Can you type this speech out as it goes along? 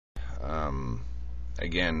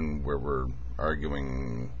Again, where we're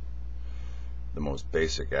arguing the most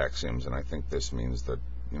basic axioms, and I think this means that,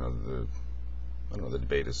 the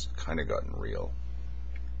debate has kind of gotten real.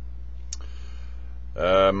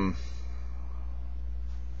 From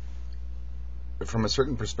a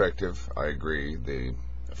certain perspective, I agree, the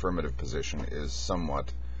affirmative position is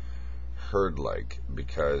somewhat herd-like,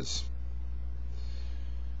 because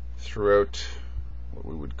throughout what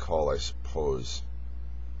we would call, I suppose,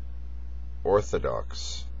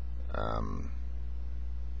 orthodox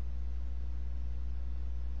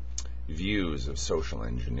views of social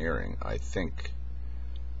engineering, I think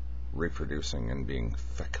reproducing and being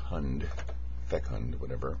fecund,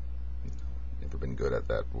 whatever, never been good at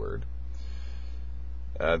that word,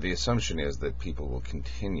 the assumption is that people will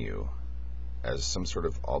continue as some sort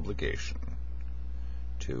of obligation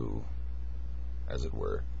to, as it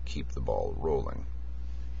were, keep the ball rolling.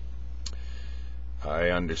 I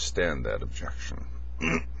understand that objection.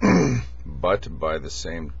 But by the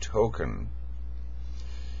same token,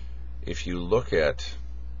 if you look at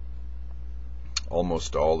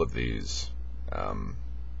almost all of these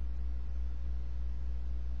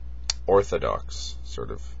orthodox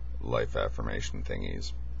sort of life affirmation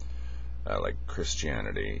thingies, like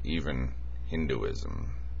Christianity, even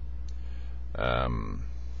Hinduism,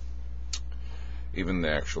 even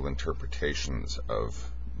the actual interpretations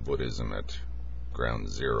of Buddhism at ground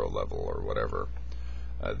zero level or whatever,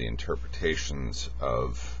 the interpretations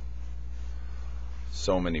of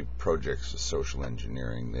so many projects of social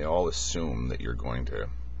engineering, they all assume that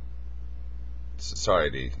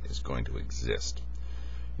society is going to exist.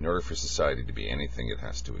 In order for society to be anything, it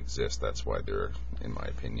has to exist. That's why there are, in my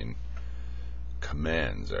opinion,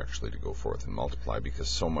 commands actually to go forth and multiply, because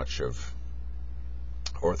so much of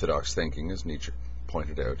orthodox thinking, as Nietzsche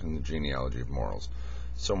pointed out in the Genealogy of Morals,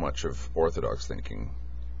 so much of orthodox thinking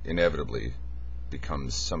inevitably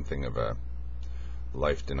becomes something of a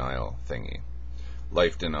life denial thingy.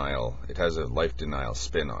 Life denial, it has a life denial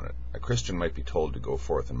spin on it. A Christian might be told to go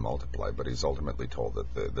forth and multiply, but he's ultimately told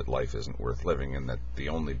that life isn't worth living and that the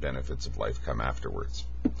only benefits of life come afterwards.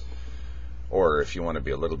 Or if you want to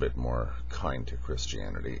be a little bit more kind to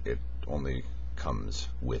Christianity, it only comes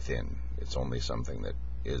within. It's only something that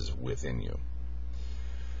is within you.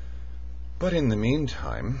 But in the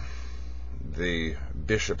meantime, the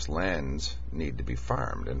bishop's lands need to be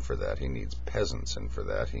farmed, and for that he needs peasants, and for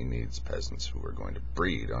that he needs peasants who are going to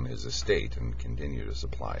breed on his estate and continue to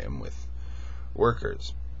supply him with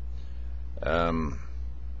workers.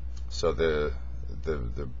 So the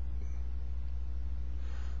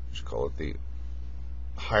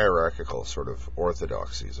hierarchical sort of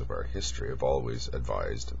orthodoxies of our history have always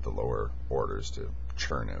advised the lower orders to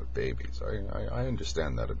churn out babies. I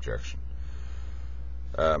understand that objection.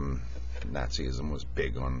 Nazism was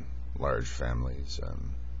big on large families.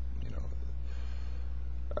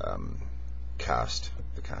 The caste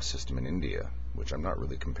system in India, which I'm not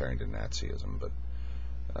really comparing to Nazism, but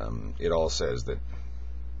it all says that,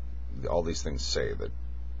 all these things say that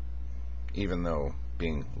even though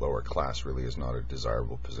being lower class really is not a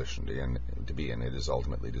desirable position to be in, it is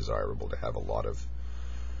ultimately desirable to have a lot of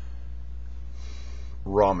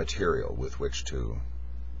raw material with which to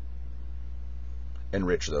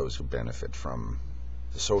enrich those who benefit from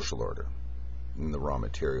the social order, and the raw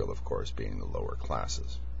material, of course, being the lower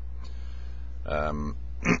classes.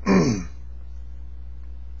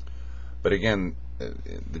 But again,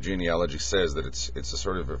 the genealogy says that it's a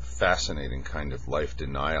sort of a fascinating kind of life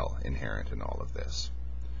denial inherent in all of this,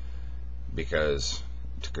 because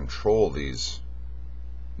to control these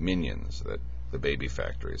minions that the baby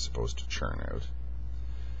factory is supposed to churn out,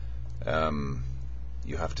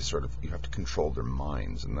 you have to control their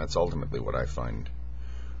minds, and that's ultimately what I find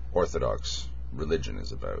Orthodox religion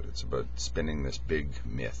is about. It's about spinning this big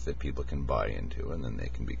myth that people can buy into, and then they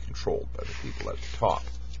can be controlled by the people at the top.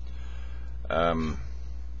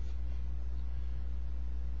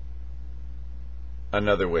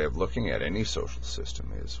 Another way of looking at any social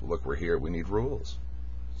system is, look, we're here, we need rules.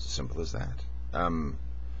 It's as simple as that.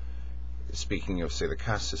 Speaking of, say, the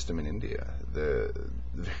caste system in India,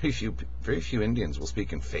 very few Indians will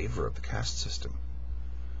speak in favor of the caste system.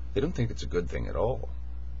 They don't think it's a good thing at all.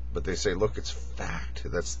 But they say, look, it's fact.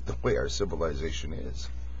 That's the way our civilization is.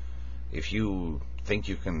 If you think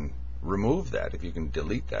you can remove that, if you can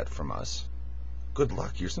delete that from us, good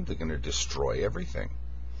luck. You're simply going to destroy everything.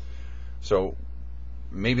 So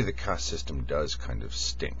maybe the caste system does kind of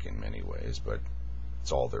stink in many ways, but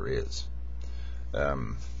it's all there is.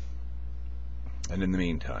 And in the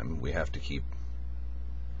meantime, we have to keep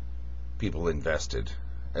people invested,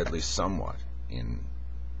 at least somewhat, in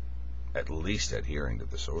at least adhering to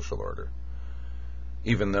the social order.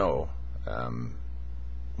 Even though,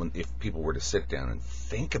 if people were to sit down and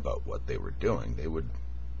think about what they were doing, they would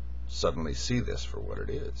suddenly see this for what it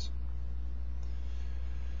is.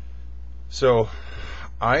 So,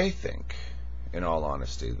 I think, in all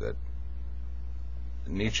honesty, that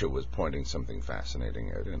Nietzsche was pointing something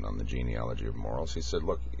fascinating out, and on the genealogy of morals, he said,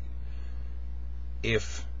 look,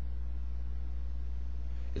 if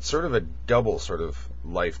it's sort of a double sort of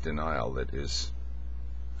life denial that is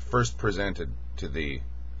first presented to the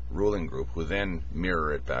ruling group, who then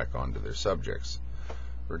mirror it back onto their subjects.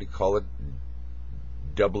 Or do you call it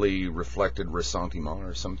doubly reflected ressentiment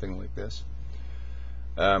or something like this?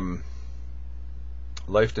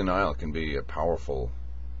 Life denial can be a powerful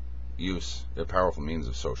means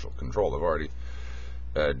of social control. I've already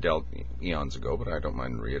dealt eons ago, but I don't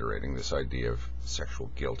mind reiterating this idea of sexual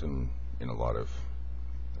guilt in a lot of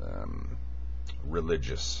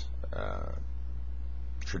religious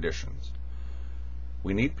traditions.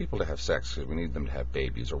 We need people to have sex because we need them to have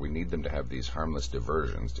babies, or we need them to have these harmless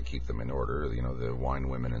diversions to keep them in order. You know, the wine,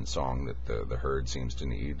 women, and song that the herd seems to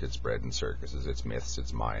need. It's bred in circuses, it's myths,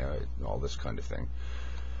 it's Maya, all this kind of thing.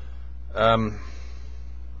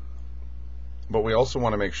 But we also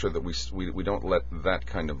want to make sure that we don't let that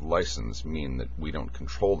kind of license mean that we don't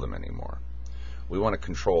control them anymore. We want to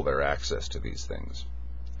control their access to these things.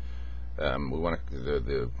 We want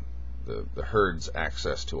the herd's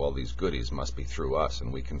access to all these goodies must be through us,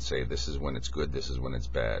 and we can say this is when it's good, this is when it's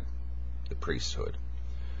bad. The priesthood.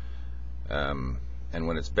 And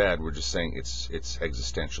when it's bad, we're just saying it's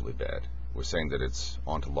existentially bad. We're saying that it's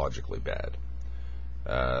ontologically bad.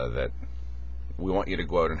 That we want you to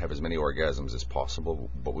go out and have as many orgasms as possible,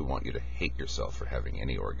 but we want you to hate yourself for having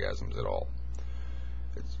any orgasms at all.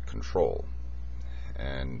 It's control.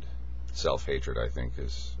 And self-hatred, I think,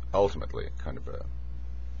 is ultimately kind of a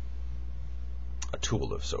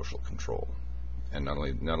tool of social control. And not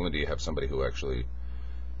only do you have somebody who actually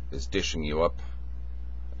is dishing you up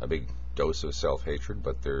a big dose of self-hatred,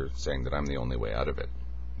 but they're saying that I'm the only way out of it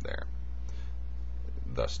there.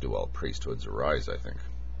 Thus do all priesthoods arise, I think.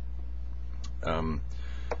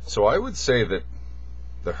 So I would say that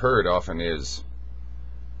the herd often is,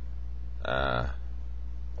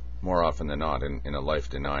 more often than not, in a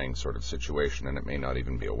life-denying sort of situation, and it may not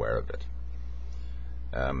even be aware of it.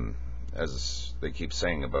 As they keep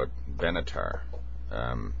saying about Benatar,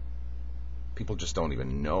 people just don't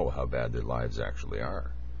even know how bad their lives actually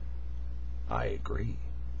are. I agree.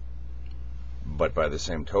 But by the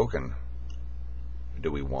same token,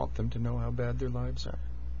 do we want them to know how bad their lives are?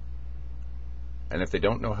 And if they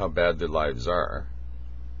don't know how bad their lives are,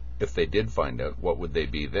 if they did find out, what would they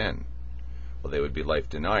be then? Well, they would be life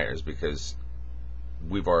deniers, because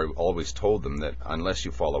we've always told them that unless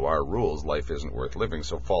you follow our rules, life isn't worth living,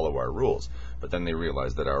 so follow our rules. But then they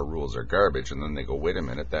realize that our rules are garbage, and then they go, wait a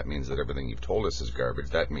minute, that means that everything you've told us is garbage.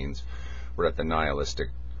 That means we're at the nihilistic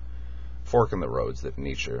fork in the roads that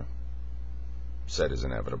Nietzsche said is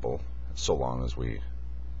inevitable, so long as we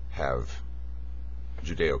have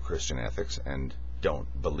Judeo-Christian ethics and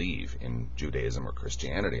don't believe in Judaism or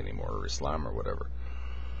Christianity anymore, or Islam or whatever.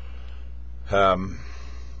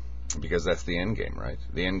 Because that's the end game, right?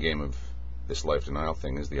 The end game of this life denial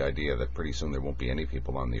thing is the idea that pretty soon there won't be any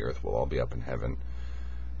people on the earth. We'll all be up in heaven,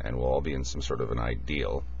 and we'll all be in some sort of an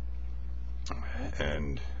ideal,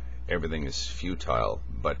 and everything is futile,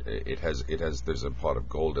 but there's a pot of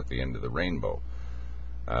gold at the end of the rainbow.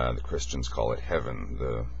 The Christians call it heaven,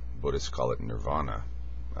 the Buddhists call it nirvana,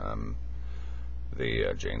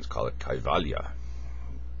 the Jains call it kaivalya,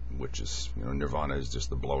 which is, nirvana is just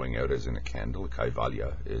the blowing out as in a candle.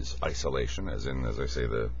 Kaivalya is isolation, as in, as I say,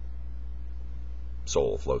 the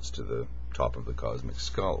soul floats to the top of the cosmic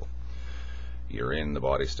skull. You're in the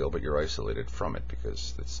body still, but you're isolated from it,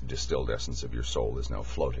 because the distilled essence of your soul is now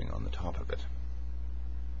floating on the top of it.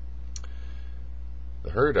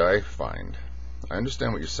 The herd, I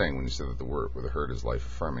understand what you're saying when you say that the herd is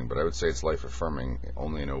life-affirming, but I would say it's life-affirming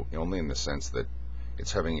only in the sense that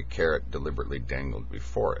it's having a carrot deliberately dangled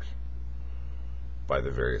before it by the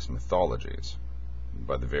various mythologies,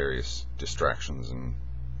 by the various distractions and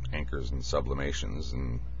anchors and sublimations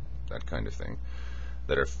and that kind of thing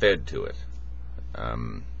that are fed to it,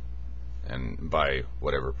 and by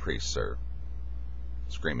whatever priests are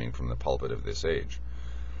screaming from the pulpit of this age.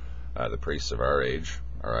 The priests of our age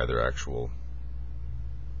are either actual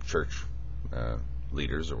church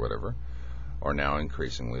leaders or whatever, or now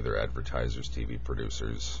increasingly they're advertisers, TV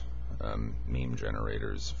producers, meme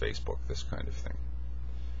generators, Facebook, this kind of thing.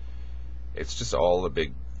 It's just all a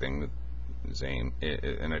big thing that is aim,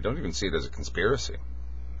 and I don't even see it as a conspiracy.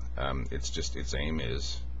 It's just its aim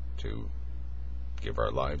is to give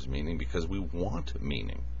our lives meaning because we want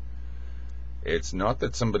meaning. It's not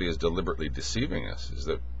that somebody is deliberately deceiving us. Is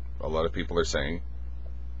that a lot of people are saying,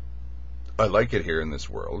 I like it here in this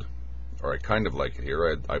world, or I kind of like it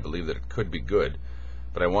here. I believe that it could be good,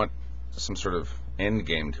 but I want some sort of end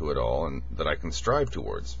game to it all, and that I can strive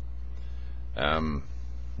towards.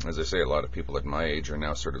 As I say, a lot of people at my age are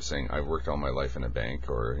now sort of saying, I've worked all my life in a bank,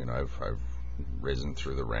 or I've risen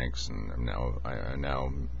through the ranks, and I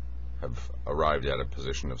now have arrived at a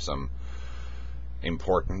position of some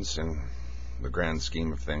importance in the grand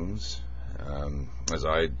scheme of things, as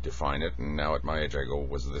I define it. And now at my age, I go,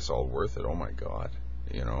 was this all worth it? Oh my God,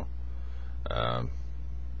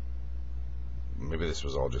 maybe this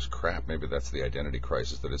was all just crap. Maybe that's the identity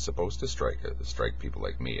crisis that is supposed to strike people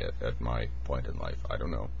like me at my point in life. I don't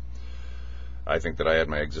know. I think that I had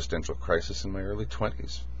my existential crisis in my early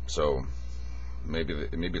 20s. So maybe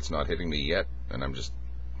it's not hitting me yet, and I'm just,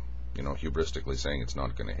 hubristically saying it's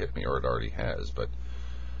not going to hit me, or it already has. But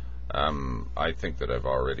I think that I've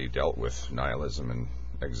already dealt with nihilism and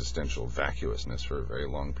existential vacuousness for a very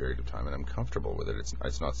long period of time, and I'm comfortable with it.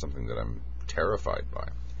 It's not something that I'm terrified by.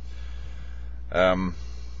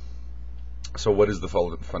 So what is the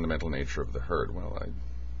fundamental nature of the herd? Well,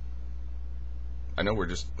 I know we're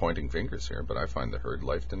just pointing fingers here, but I find the herd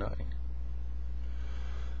life-denying.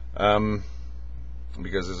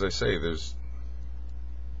 Because, as I say, there's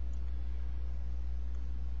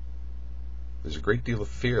a great deal of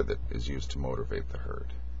fear that is used to motivate the herd.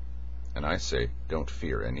 And I say, don't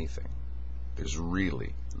fear anything. There's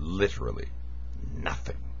really, literally,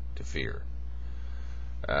 nothing to fear.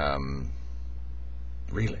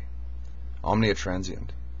 Really. Omnia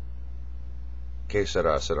transient. Que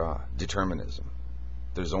sera, sera. Determinism.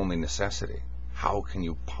 There's only necessity. How can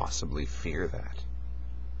you possibly fear that?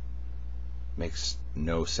 Makes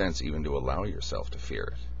no sense even to allow yourself to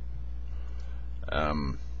fear it.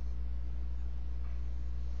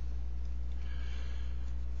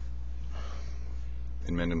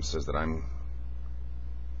 Inmendham says that I'm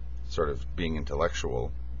sort of being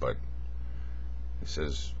intellectual, but he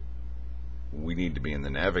says we need to be in the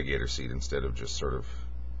navigator seat instead of just sort of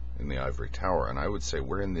in the ivory tower. And I would say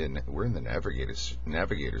we're in the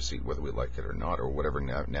navigator seat, whether we like it or not, or whatever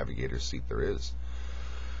navigator seat there is.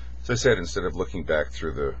 As I said, instead of looking back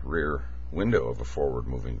through the rear window of a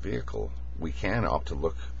forward-moving vehicle, we can opt to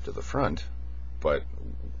look to the front, but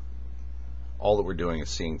all that we're doing is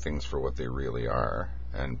seeing things for what they really are,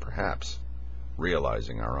 and perhaps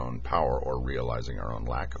realizing our own power, or realizing our own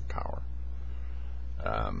lack of power,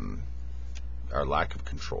 our lack of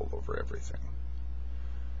control over everything.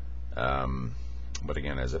 But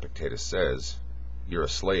again, as Epictetus says, you're a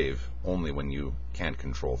slave only when you can't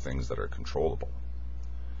control things that are controllable.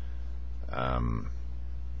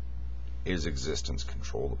 Is existence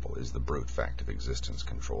controllable? Is the brute fact of existence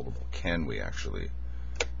controllable? Can we actually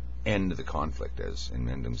end the conflict, as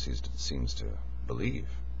Inmendham seems to believe?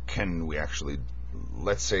 Can we actually,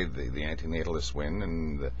 let's say the antinatalists win,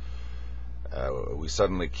 and we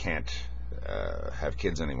suddenly can't have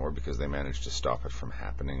kids anymore because they managed to stop it from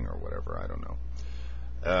happening, or whatever, I don't know.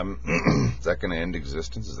 Is that going to end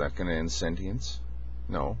existence? Is that going to end sentience?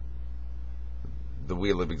 No. The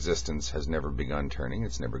wheel of existence has never begun turning.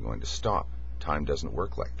 It's never going to stop. Time doesn't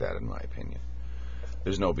work like that, in my opinion.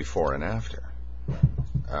 There's no before and after.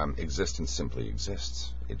 Existence simply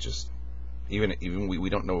exists. It just, even we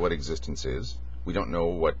don't know what existence is. We don't know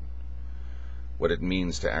what it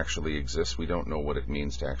means to actually exist. We don't know what it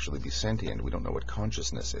means to actually be sentient. We don't know what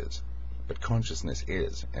consciousness is. But consciousness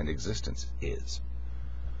is, and existence is.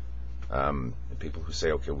 People who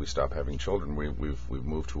say, okay, we stop having children, we've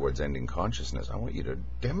moved towards ending consciousness. I want you to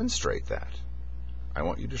demonstrate that. I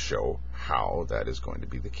want you to show how that is going to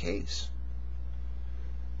be the case.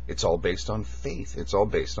 It's all based on faith. It's all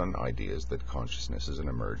based on ideas that consciousness is an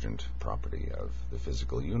emergent property of the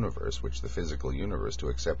physical universe, which the physical universe, to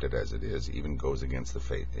accept it as it is, even goes against the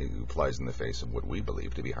faith. It applies in the face of what we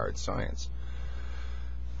believe to be hard science.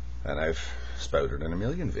 And I've spouted in a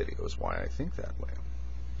million videos why I think that way.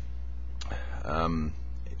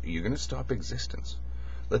 You're going to stop existence.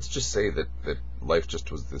 Let's just say that life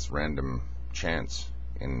just was this random chance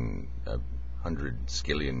in 100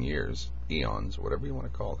 skillion years, eons, whatever you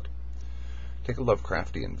want to call it. Take a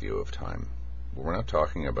Lovecraftian view of time. We're not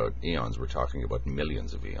talking about eons, we're talking about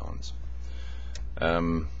millions of eons.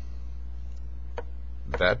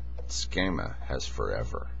 That schema has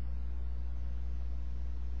forever.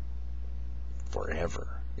 Forever.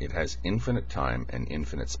 It has infinite time and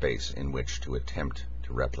infinite space in which to attempt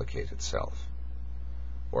to replicate itself.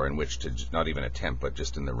 Or in which to not even attempt, but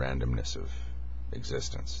just in the randomness of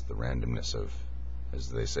existence, the randomness of as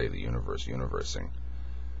they say, the universe universing,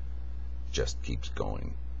 just keeps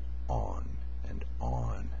going on and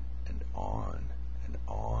on and on and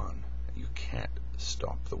on. You can't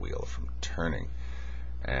stop the wheel from turning.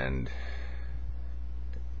 And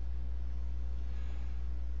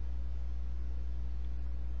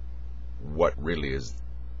what really is,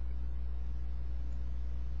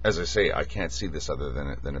 as I say, I can't see this other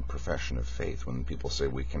than a profession of faith. When people say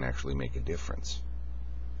we can actually make a difference,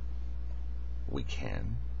 we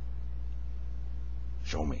can.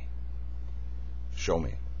 Show me. Show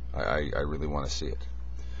me. I really want to see it.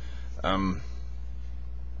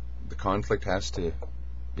 The conflict has to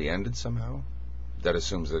be ended somehow. That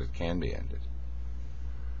assumes that it can be ended.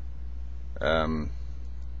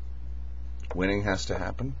 Winning has to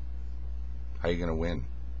happen. How are you going to win?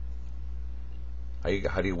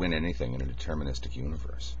 How do you win anything in a deterministic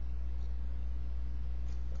universe?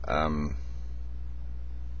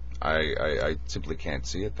 I simply can't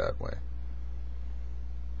see it that way.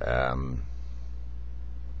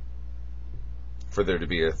 For there to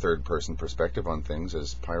be a third-person perspective on things,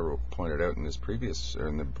 as Pyro pointed out in his previous, or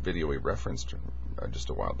in the video he referenced just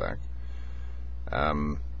a while back,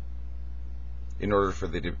 in order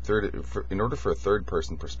for a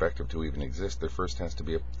third-person perspective to even exist, there first has to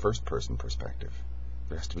be a first-person perspective.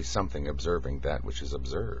 There has to be something observing that which is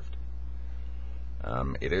observed.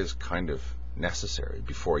 It is kind of necessary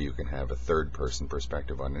before you can have a third-person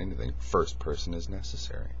perspective on anything. First person is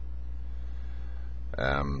necessary.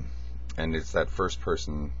 And it's that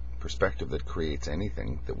first-person perspective that creates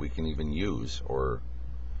anything that we can even use, or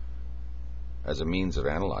as a means of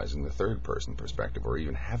analyzing the third-person perspective, or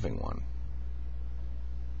even having one.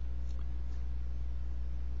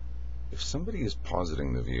 If somebody is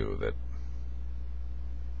positing the view that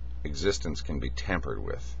existence can be tampered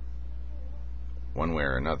with, one way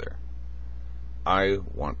or another, I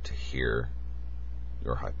want to hear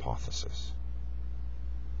your hypothesis.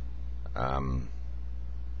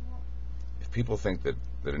 If people think that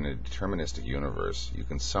in a deterministic universe you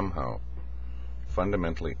can somehow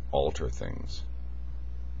fundamentally alter things,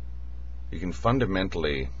 you can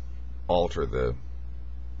fundamentally alter the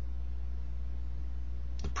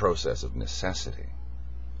process of necessity.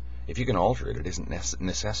 If you can alter it, it isn't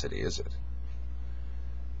necessity, is it?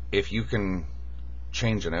 If you can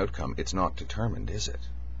change an outcome, it's not determined, is it?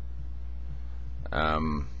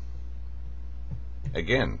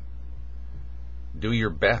 Again, do your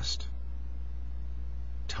best.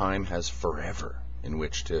 Time has forever in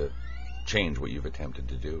which to change what you've attempted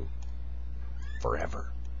to do. Forever.